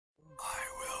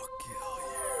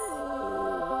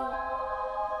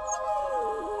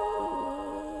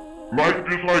Like,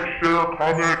 dislike, share,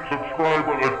 comment, subscribe,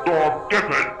 or the dog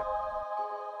gets it!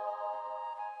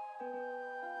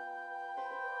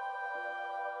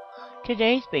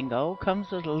 Today's bingo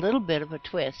comes with a little bit of a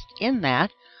twist in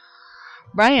that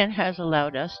Brian has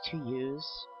allowed us to use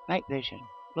night vision.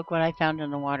 Look what I found in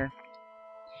the water.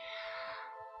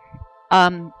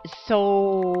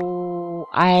 So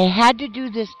I had to do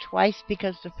this twice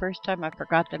because the first time I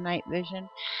forgot the night vision.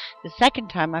 The second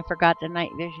time I forgot the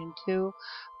night vision too,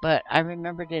 but I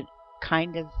remembered it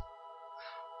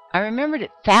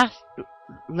fast,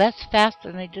 less fast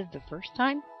than I did the first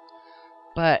time.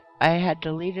 But I had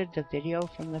deleted the video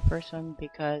from the first one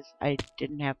because I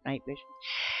didn't have night vision.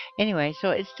 Anyway, so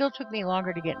it still took me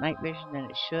longer to get night vision than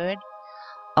it should.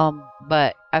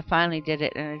 But I finally did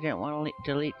it, and I didn't want to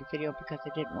delete the video because I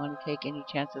didn't want to take any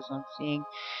chances on seeing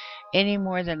any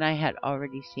more than I had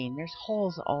already seen. There's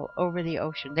holes all over the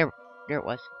ocean. There it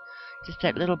was. Just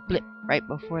that little blip right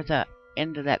before the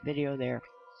end of that video there.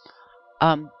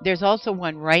 There's also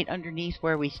one right underneath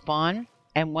where we spawn,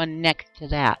 and one next to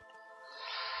that.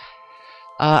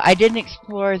 I didn't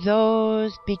explore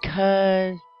those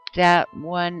because that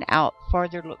one out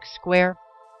farther looks square.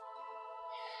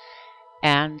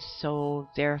 And so,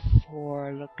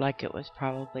 therefore, looked like it was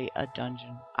probably a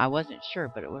dungeon. I wasn't sure,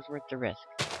 but it was worth the risk.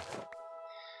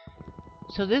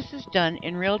 So this is done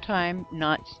in real time,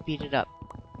 not speeded up.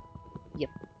 Yep.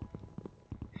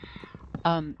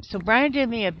 So Brian did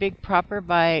me a big proper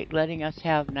by letting us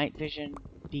have night vision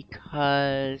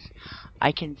because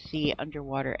I can see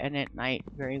underwater and at night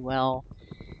very well.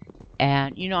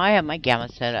 And, you know, I have my gamma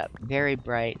set up very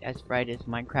bright, as bright as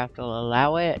Minecraft will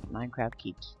allow it. Minecraft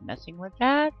keeps messing with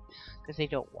that because they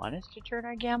don't want us to turn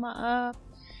our gamma up.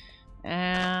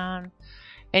 And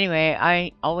anyway,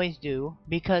 I always do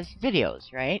because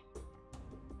videos, right?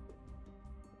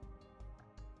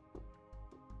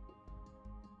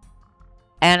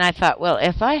 And I thought, well,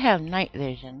 if I have night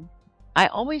vision, I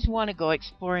always want to go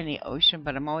exploring the ocean,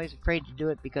 but I'm always afraid to do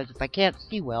it because if I can't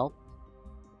see well,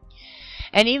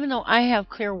 and even though I have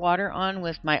clear water on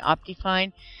with my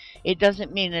Optifine, it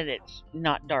doesn't mean that it's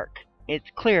not dark. It's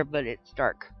clear, but it's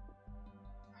dark.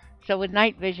 So with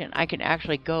night vision, I can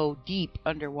actually go deep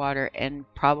underwater and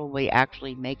probably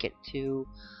actually make it to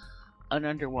an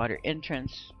underwater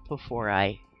entrance before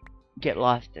I get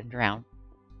lost and drown.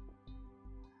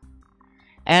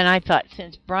 And I thought,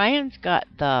 since Brian's got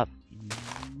the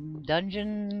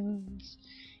dungeons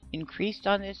increased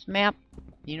on this map,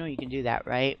 you know you can do that,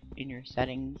 right? In your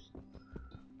settings,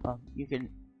 you can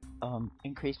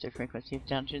increase the frequency of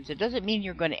dungeons. It doesn't mean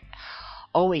you're going to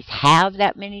always have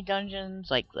that many dungeons.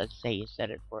 Like, let's say you set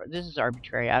it for, this is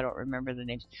arbitrary, I don't remember the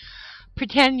names.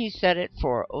 Pretend you set it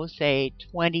for, oh, say,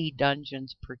 20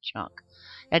 dungeons per chunk.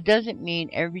 That doesn't mean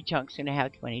every chunk's going to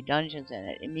have 20 dungeons in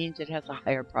it. It means it has a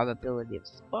higher probability of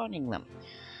spawning them.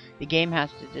 The game has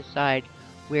to decide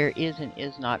where is and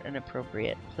is not an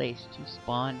appropriate place to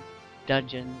spawn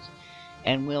dungeons,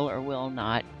 and will or will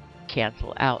not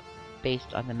cancel out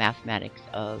based on the mathematics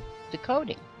of the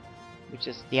coding, which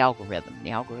is the algorithm.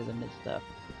 The algorithm is the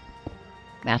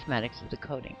mathematics of the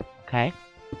coding, okay?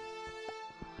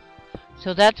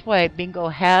 So that's why Bingo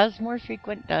has more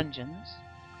frequent dungeons,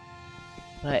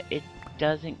 but it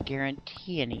doesn't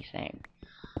guarantee anything.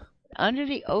 Under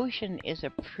the ocean is a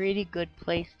pretty good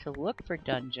place to look for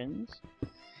dungeons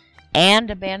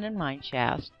and abandoned mine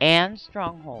shafts and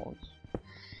strongholds,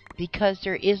 because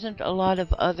there isn't a lot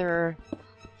of other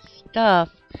stuff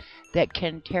that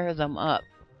can tear them up.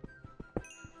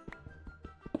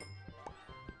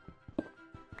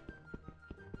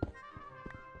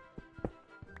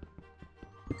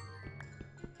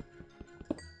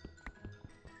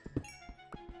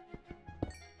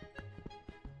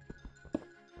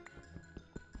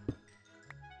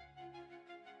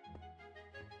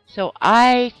 So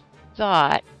I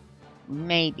thought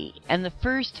maybe, and the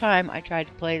first time I tried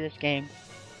to play this game,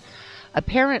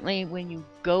 apparently when you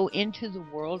go into the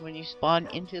world, when you spawn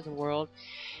into the world,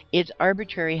 it's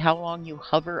arbitrary how long you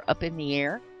hover up in the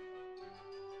air.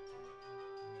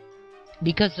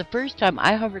 Because the first time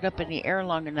I hovered up in the air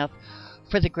long enough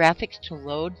for the graphics to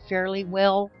load fairly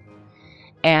well,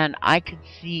 and I could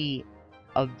see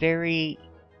a very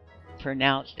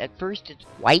pronounced, at first it's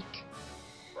white,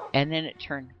 and then it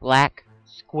turned black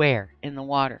square in the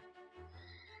water.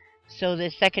 So the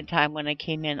second time when I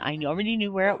came in, I already knew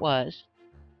where it was.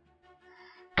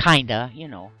 Kinda, you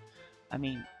know. I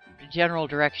mean, the general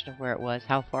direction of where it was,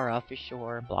 how far off the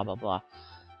shore, blah, blah, blah.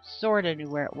 Sorta knew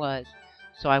where it was,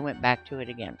 so I went back to it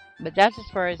again. But that's as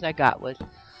far as I got, was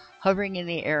hovering in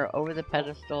the air over the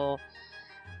pedestal,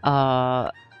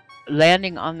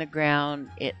 landing on the ground.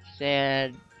 It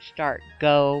said, start,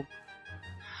 go.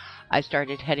 I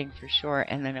started heading for shore,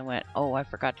 and then I went, oh, I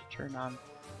forgot to turn on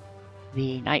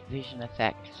the night vision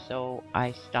effect, so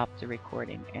I stopped the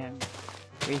recording and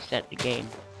reset the game.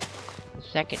 The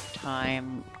second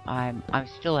time, I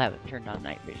still haven't turned on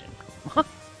night vision.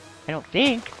 I don't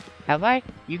think. Have I?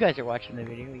 You guys are watching the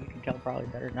video. You can tell probably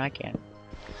better than I can.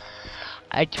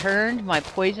 I turned my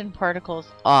poison particles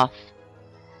off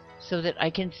so that I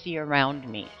can see around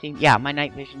me. See, yeah, my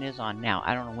night vision is on now.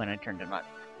 I don't know when I turned it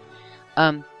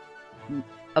on.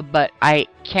 But I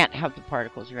can't have the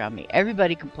particles around me.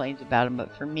 Everybody complains about them,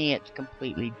 but for me, it's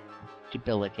completely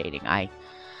debilitating. I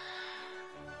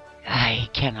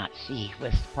cannot see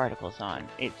with the particles on.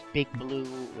 It's big blue,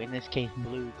 in this case,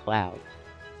 blue clouds.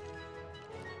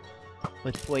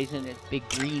 With poison, it's big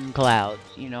green clouds.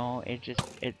 You know,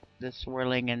 the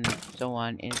swirling and so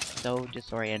on is so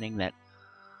disorienting that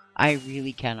I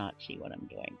really cannot see what I'm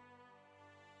doing.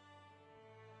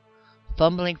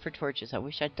 Fumbling for torches. I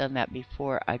wish I'd done that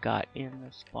before I got in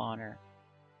the spawner.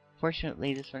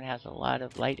 Fortunately, this one has a lot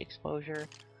of light exposure,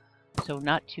 so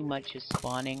not too much is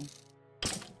spawning.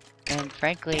 And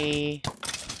frankly,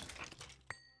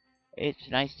 it's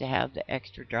nice to have the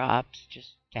extra drops,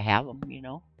 just to have them, you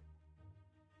know.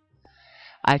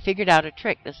 I figured out a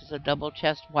trick. This is a double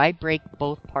chest. Why break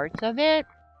both parts of it?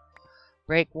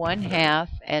 Break one half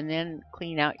and then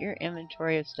clean out your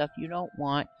inventory of stuff you don't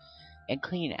want and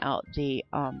clean out the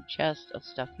chest of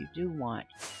stuff you do want.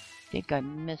 I think I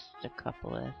missed a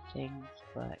couple of things,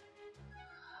 but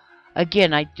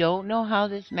again, I don't know how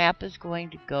this map is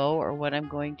going to go or what I'm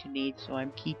going to need, so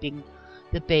I'm keeping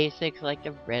the basics like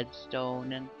the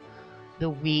redstone and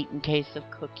the wheat in case of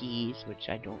cookies, which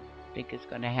I don't think is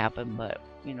going to happen, but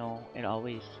you know, it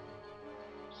always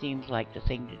seems like the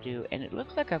thing to do. And it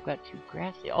looks like I've got 2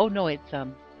 grassy. Oh no, it's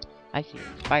I see,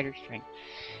 spider string,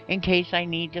 in case I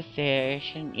need to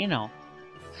fish, and you know,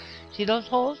 see those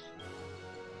holes?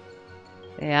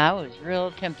 Yeah, I was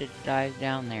real tempted to dive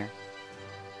down there.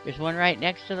 There's one right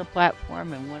next to the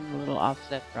platform and one a little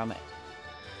offset from it.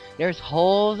 There's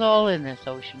holes all in this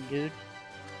ocean, dude.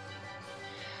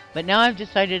 But now I've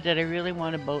decided that I really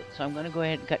want a boat, so I'm going to go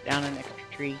ahead and cut down an extra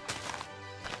tree.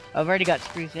 I've already got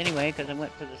spruce anyway because I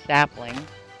went for the sapling.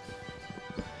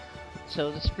 So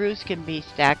the spruce can be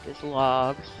stacked as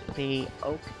logs. The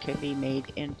oak can be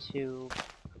made into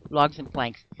logs and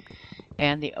planks.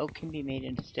 And the oak can be made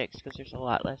into sticks because there's a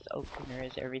lot less oak than there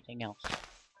is everything else.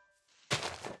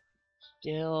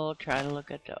 Still trying to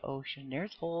look at the ocean.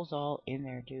 There's holes all in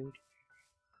there, dude.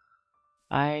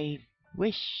 I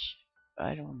wish...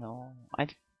 I don't know.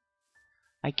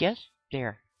 I guess...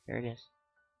 There it is.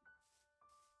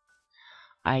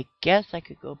 I guess I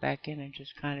could go back in and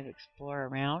just kind of explore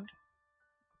around.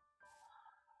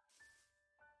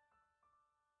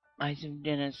 I zoomed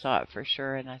in and saw it for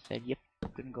sure, and I said, yep,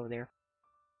 I'm gonna go there.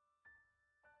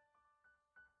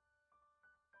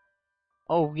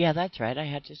 Oh, yeah, that's right. I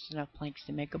had just enough planks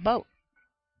to make a boat.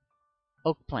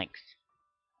 Oak planks.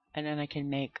 And then I can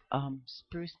make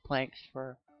spruce planks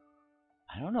for...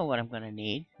 I don't know what I'm gonna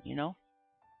need, you know?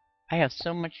 I have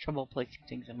so much trouble placing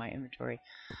things in my inventory.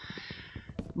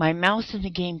 My mouse and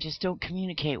the game just don't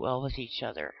communicate well with each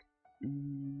other.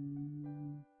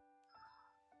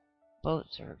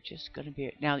 Boats are just going to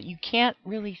be... Now, you can't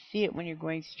really see it when you're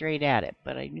going straight at it,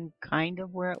 but I knew kind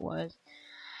of where it was.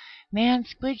 Man,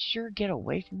 squids sure get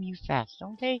away from you fast,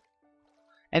 don't they?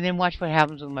 And then watch what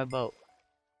happens with my boat.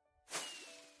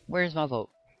 Where's my boat?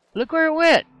 Look where it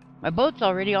went! My boat's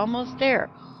already almost there.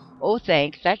 Oh,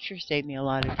 thanks. That sure saved me a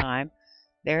lot of time.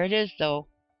 There it is, though.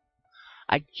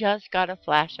 I just got a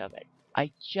flash of it.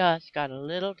 I just got a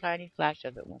little tiny flash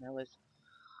of it when I was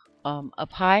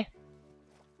up high.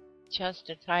 Just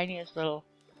the tiniest little...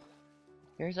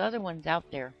 There's other ones out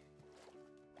there.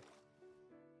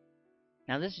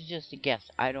 Now this is just a guess.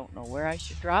 I don't know where I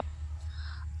should drop.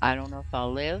 I don't know if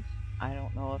I'll live. I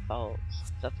don't know if I'll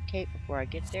suffocate before I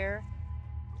get there.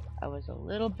 I was a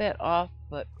little bit off,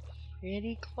 but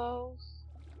pretty close.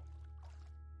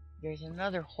 There's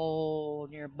another hole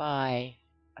nearby.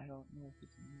 I don't know if you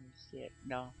can really see it.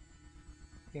 No.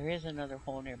 There is another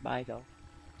hole nearby, though.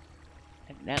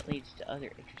 And that leads to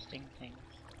other interesting things.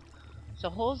 So,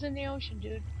 holes in the ocean,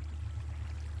 dude.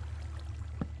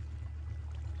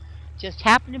 Just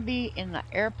happened to be in the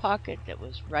air pocket that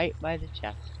was right by the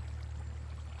chest.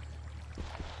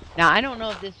 Now, I don't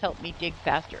know if this helped me dig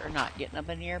faster or not, getting up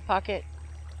in the air pocket.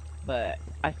 But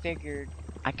I figured,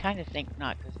 I kind of think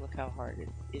not, because look how hard it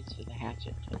is for the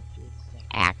hatchet to do this thing.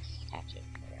 Axe, hatchet,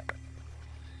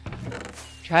 whatever.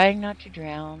 Trying not to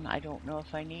drown. I don't know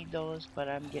if I need those, but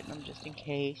I'm getting them just in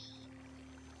case.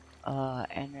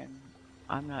 And then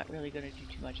I'm not really going to do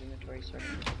too much inventory sorting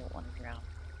because I don't want to drown.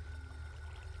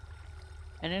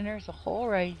 And then there's a hole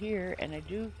right here, and I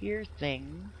do hear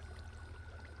things.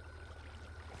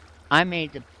 I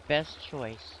made the best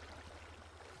choice.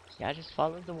 See, I just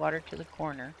followed the water to the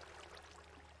corner.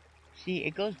 See,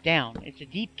 it goes down. It's a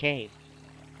deep cave.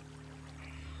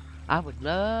 I would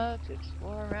love to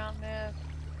explore around this.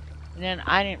 And then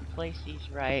I didn't place these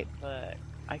right, but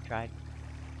I tried.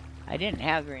 I didn't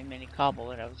have very many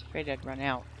cobble, and I was afraid I'd run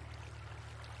out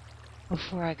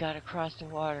before I got across the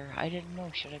water. I didn't know,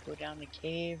 should I go down the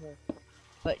cave or...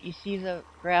 But you see the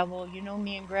gravel, you know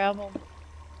me and gravel?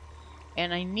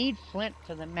 And I need flint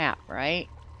for the map, right?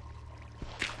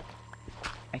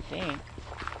 I think.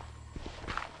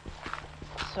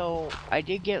 So I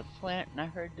did get flint, and I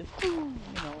heard the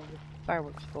the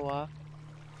fireworks go off.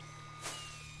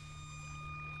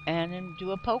 And then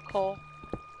do a poke hole.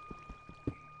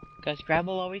 Because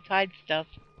gravel always hides stuff.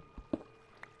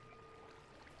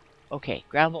 Okay,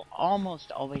 gravel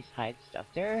almost always hides stuff.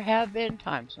 There have been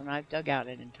times when I've dug out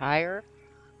an entire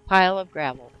pile of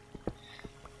gravel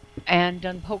and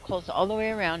done poke holes all the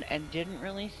way around and didn't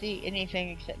really see anything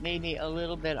except maybe a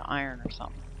little bit of iron or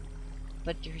something.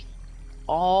 But there's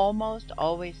almost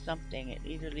always something. It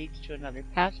either leads to another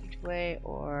passageway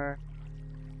or...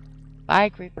 Bye,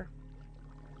 creeper.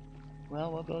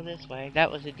 Well, we'll go this way.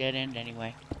 That was a dead end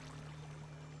anyway.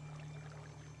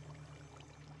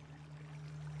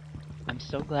 I'm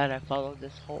so glad I followed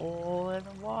this hole in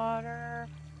the water.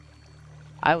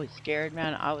 I was scared,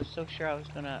 man. I was so sure I was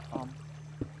gonna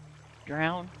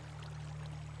drown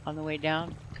on the way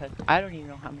down, because I don't even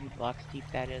know how many blocks deep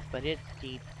that is, but it's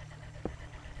deep.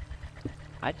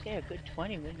 I'd say a good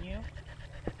 20, wouldn't you?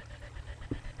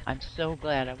 I'm so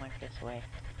glad I went this way.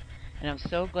 And I'm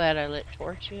so glad I lit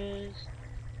torches.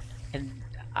 And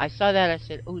I saw that, I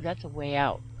said, oh, that's a way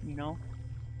out, you know?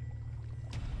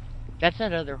 That's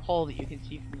that other hole that you can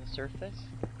see from the surface.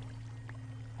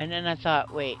 And then I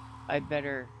thought, wait, I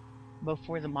better,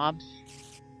 before the mobs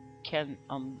can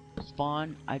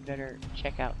spawn, I better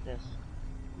check out this.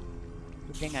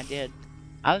 The thing I did.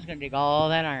 I was going to dig all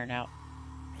that iron out.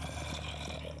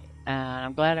 And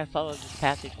I'm glad I followed this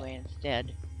passageway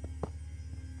instead.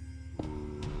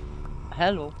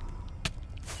 Hello.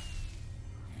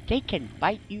 They can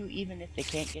bite you even if they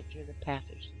can't get through the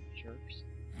passage, jerks.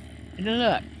 And then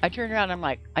look, I turned around, I'm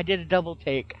like, I did a double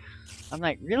take. I'm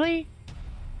like, really?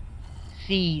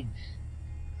 Seeds.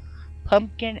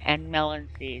 Pumpkin and melon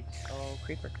seeds. Oh,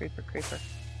 creeper, creeper, creeper.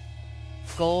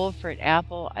 Gold for an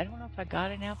apple. I don't know if I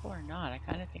got an apple or not. I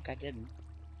kind of think I didn't.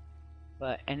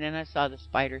 But, and then I saw the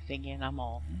spider thingy and I'm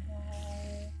all, no.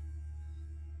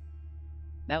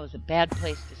 That was a bad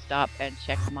place to stop and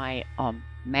check my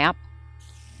map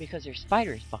because there's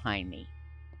spiders behind me.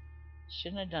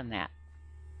 Shouldn't have done that.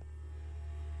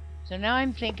 So now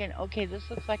I'm thinking, okay, this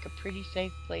looks like a pretty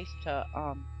safe place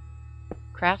to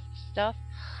craft stuff.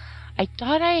 I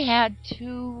thought I had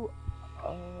 2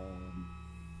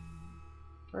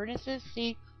 furnaces.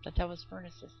 See, I thought that was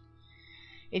furnaces.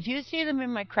 If you see them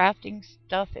in my crafting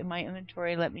stuff in my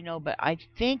inventory, let me know. But I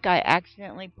think I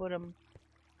accidentally put them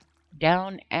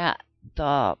down at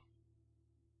the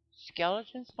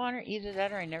skeleton spawner. Either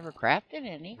that or I never crafted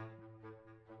any.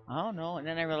 I don't know. And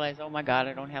then I realized, oh my god,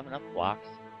 I don't have enough blocks.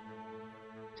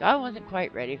 So I wasn't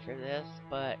quite ready for this,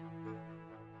 but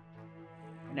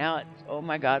now it's, oh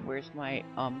my god, where's my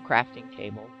crafting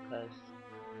table? Because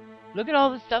look at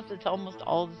all the stuff that's almost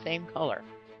all the same color.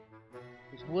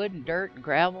 There's wood and dirt and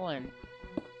gravel and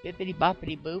bippity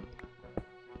boppity boop.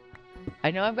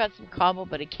 I know I've got some cobble,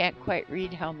 but I can't quite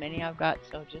read how many I've got,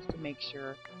 so just to make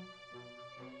sure,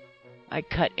 I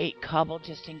cut 8 cobble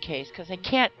just in case, because I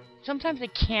can't, sometimes I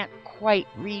can't quite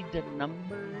read the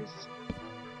numbers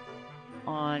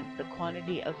on the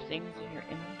quantity of things in your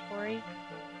inventory.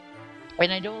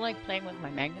 And I don't like playing with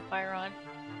my magnifier on,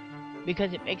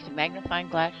 because it makes a magnifying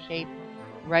glass shape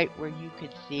right where you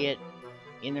could see it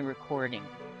in the recording.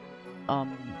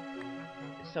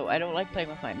 So I don't like playing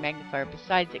with my magnifier.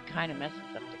 Besides, it kind of messes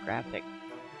up the graphic.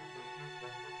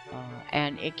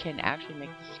 And it can actually make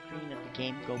the screen of the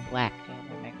game go black to have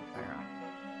my magnifier on.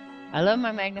 I love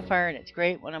my magnifier, and it's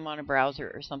great when I'm on a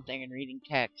browser or something and reading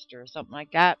text or something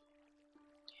like that.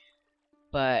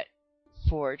 But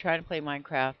for trying to play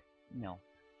Minecraft, no.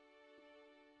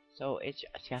 So it's,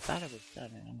 see, I thought I was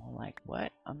done, and I'm all like,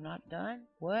 what? I'm not done?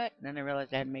 What? And then I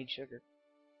realized I hadn't made sugar.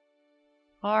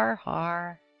 Har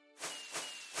har.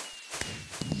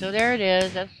 So there it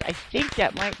is. That's, I think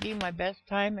that might be my best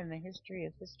time in the history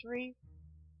of history.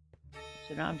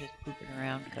 So now I'm just pooping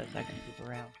around because I can poop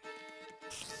around.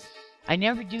 I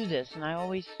never do this, and I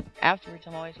always, afterwards,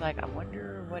 I'm always like, I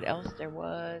wonder what else there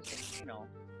was, and, you know.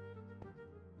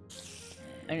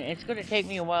 And it's going to take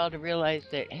me a while to realize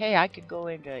that, hey, I could go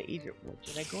into either... Well,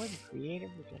 did I go into creative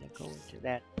or did I go into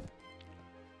that...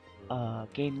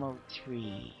 game mode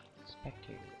 3,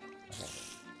 spectator. Whatever.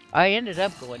 I ended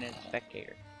up going into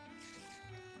spectator.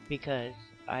 Because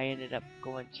I ended up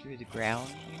going through the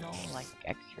ground, you know, like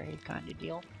X-ray kind of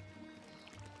deal.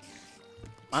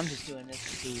 I'm just doing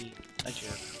this to be a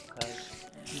jerk, because,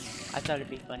 you know, I thought it'd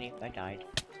be funny if I died.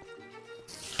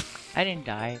 I didn't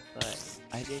die, but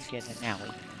I did get an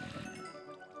owie.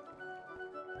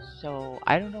 So,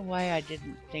 I don't know why I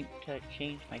didn't think to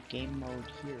change my game mode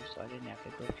here so I didn't have to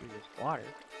go through this water.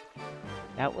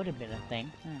 That would have been a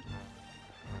thing.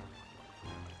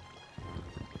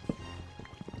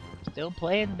 Still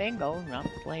playing bingo, not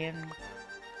playing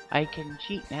I can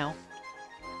cheat now.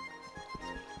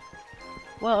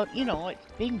 Well, you know, it's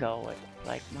bingo. It's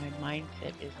like my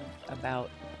mindset isn't about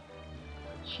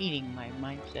cheating. My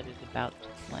mindset is about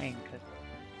playing, because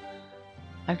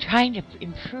I'm trying to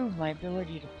improve my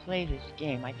ability to play this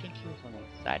game. I think he was on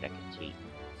the side I could cheat.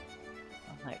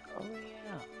 I'm like, oh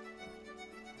yeah.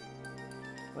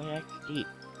 Boy, that's deep.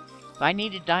 If I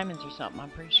needed diamonds or something, I'm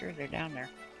pretty sure they're down there.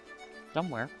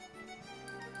 Somewhere.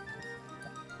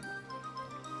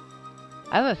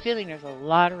 I have a feeling there's a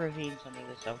lot of ravines under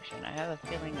this ocean. I have a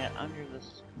feeling that under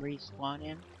this respawn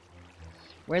in,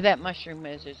 where that mushroom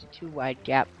is, there's a too wide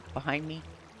gap behind me.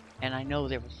 And I know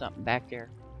there was something back there.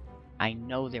 I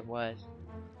know there was.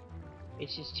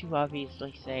 It's just too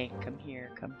obviously saying, come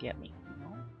here, come get me. You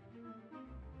know?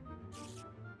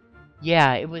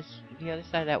 Yeah, it was, the other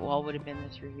side of that wall would have been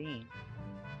this ravine.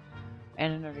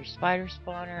 And another spider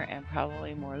spawner, and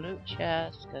probably more loot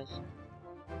chests, because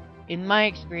in my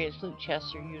experience, loot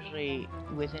chests are usually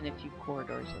within a few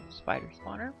corridors of the spider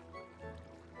spawner.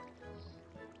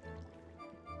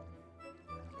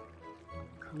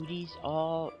 Cooties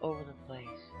all over the place.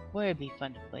 Boy, it'd be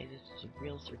fun to play this as a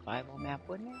real survival map,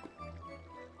 wouldn't it?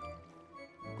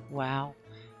 Wow.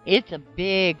 It's a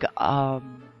big,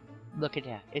 look at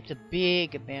that. It's a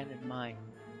big abandoned mine.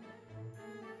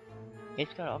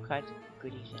 It's got all kinds of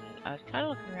goodies in it. I was kind of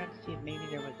looking around to see if maybe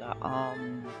there was a,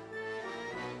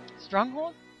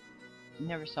 stronghold?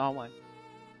 Never saw one.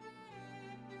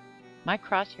 My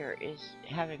crosshair is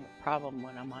having a problem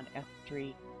when I'm on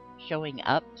F3 showing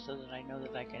up so that I know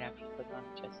that I can actually click on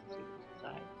the chest and see what's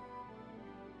inside.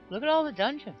 Look at all the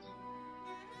dungeons.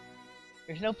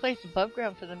 There's no place above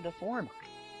ground for them to form.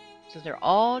 So they're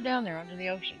all down there under the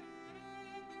ocean.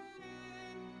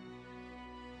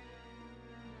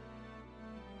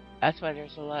 That's why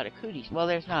there's a lot of cooties. Well,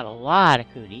 there's not a lot of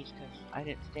cooties, because I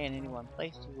didn't stay in any one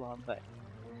place too long, but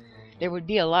there would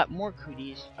be a lot more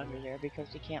cooties under there because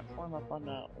they can't form up on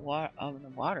the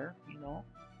water, you know.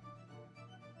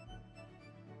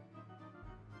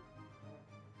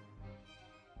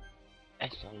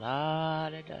 That's a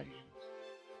lot of dungeons.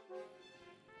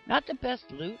 Not the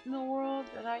best loot in the world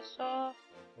that I saw,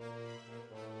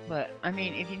 but, I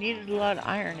mean, if you needed a lot of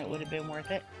iron, it would have been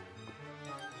worth it.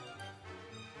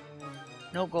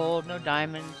 No gold, no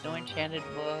diamonds, no enchanted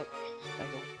books, I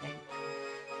don't think.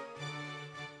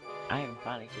 I even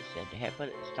finally just said to heck, but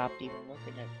it stopped even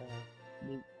looking at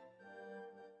the loot.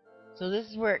 So this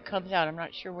is where it comes out. I'm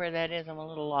not sure where that is. I'm a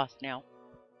little lost now.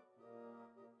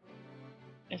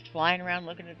 Just flying around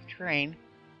looking at the terrain.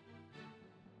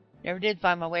 Never did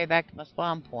find my way back to my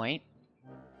spawn point.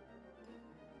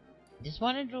 Just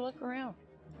wanted to look around.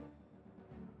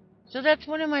 So that's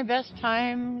one of my best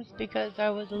times because I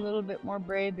was a little bit more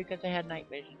brave because I had night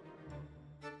vision.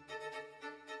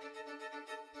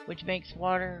 Which makes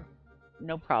water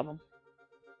no problem.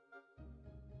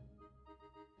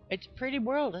 It's a pretty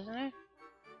world, isn't it?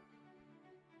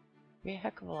 Be a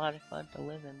heck of a lot of fun to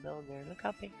live and build there. Look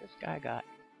how big this guy got.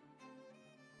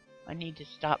 I need to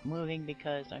stop moving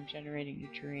because I'm generating new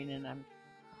terrain and I'm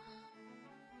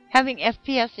having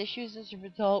FPS issues as a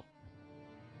result.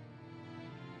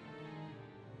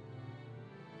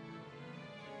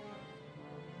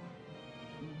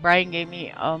 Brian gave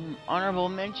me honorable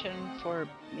mention for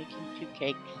making 2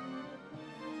 cakes.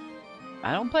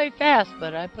 I don't play fast,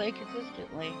 but I play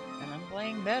consistently, and I'm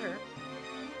playing better.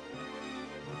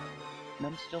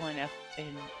 I'm still in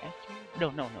F3?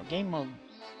 No, game mode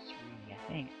 3,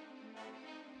 I think.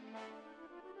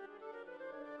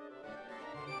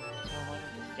 So I wanted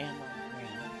to stand on the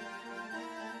ground.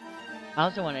 I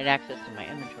also wanted access to my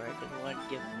inventory because I wanted to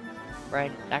give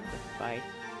Brian a sacrifice.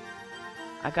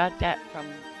 I got that from,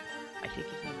 I think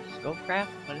his name is Scopecraft.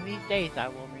 One of these days I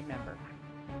will remember.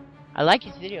 I like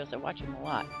his videos, I watch him a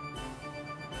lot.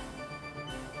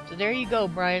 So there you go,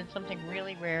 Brian, something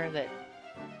really rare that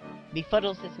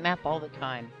befuddles this map all the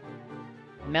time.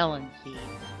 Melon seeds.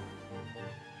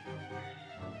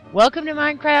 Welcome to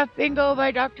Minecraft Bingo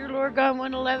by Dr.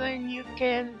 Lorgon111. You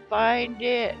can find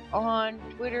it on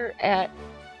Twitter at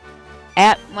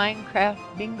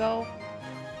MinecraftBingo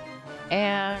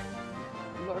and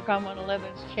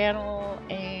Lorgon111's channel,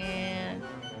 and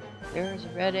there's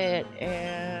Reddit,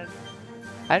 and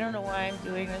I don't know why I'm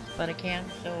doing this, but I can.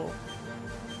 So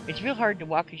it's real hard to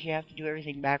walk because you have to do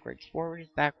everything backwards. Forward is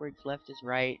backwards, left is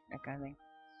right, that kind of thing.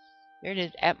 There it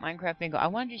is, at Minecraft Bingo. I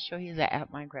wanted to show you that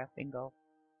at Minecraft Bingo.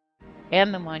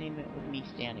 And the monument with me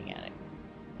standing at it.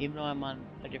 Even though I'm on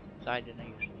a different side than I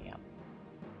usually am.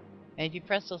 And if you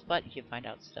press those buttons, you find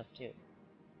out stuff too.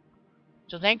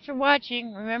 So thanks for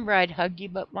watching. Remember, I'd hug you,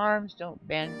 but my arms don't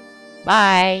bend.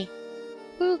 Bye.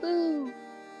 Woohoo.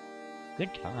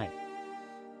 Good time.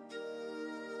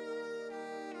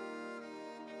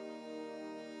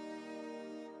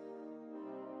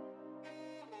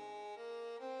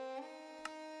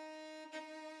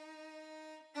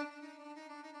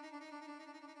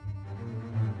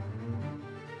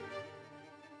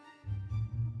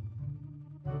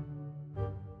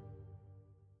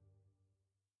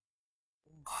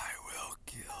 I will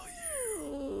kill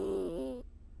you.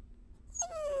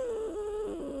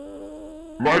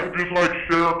 Like, dislike,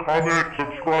 share, comment,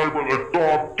 subscribe, or the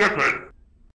dog gets it!